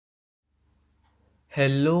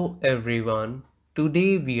Hello everyone.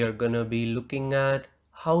 Today we are gonna be looking at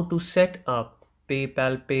how to set up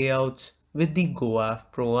PayPal payouts with the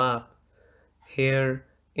GoAffPro app. Here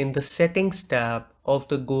in the settings tab of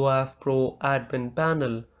the GoAffPro admin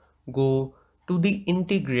panel, go to the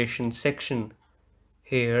integration section.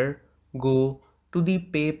 Here go to the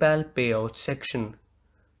PayPal payout section.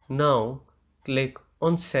 Now click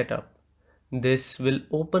on setup. This will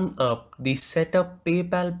open up the setup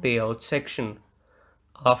PayPal payout section.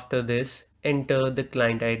 After this, enter the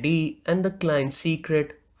client ID and the client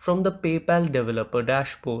secret from the PayPal developer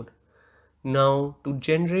dashboard. Now, to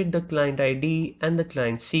generate the client ID and the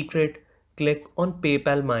client secret, click on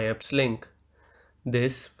PayPal My Apps link.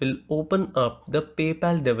 This will open up the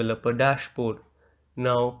PayPal developer dashboard.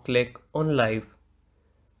 Now click on Live.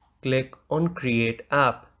 Click on Create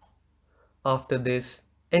App. After this,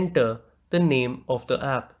 enter the name of the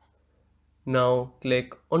app. Now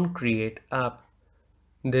click on Create App.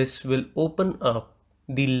 This will open up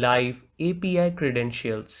the live API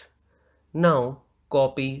credentials. Now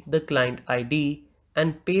copy the client ID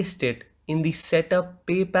and paste it in the Setup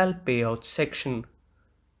PayPal Payouts section.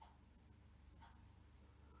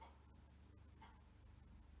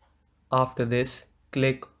 After this,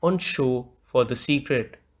 click on Show for the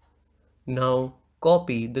secret. Now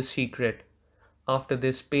copy the secret. After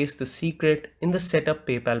this, paste the secret in the Setup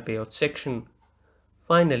PayPal Payouts section.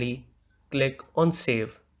 Finally, click on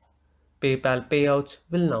Save. PayPal payouts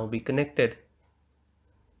will now be connected.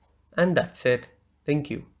 And that's it. Thank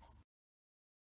you.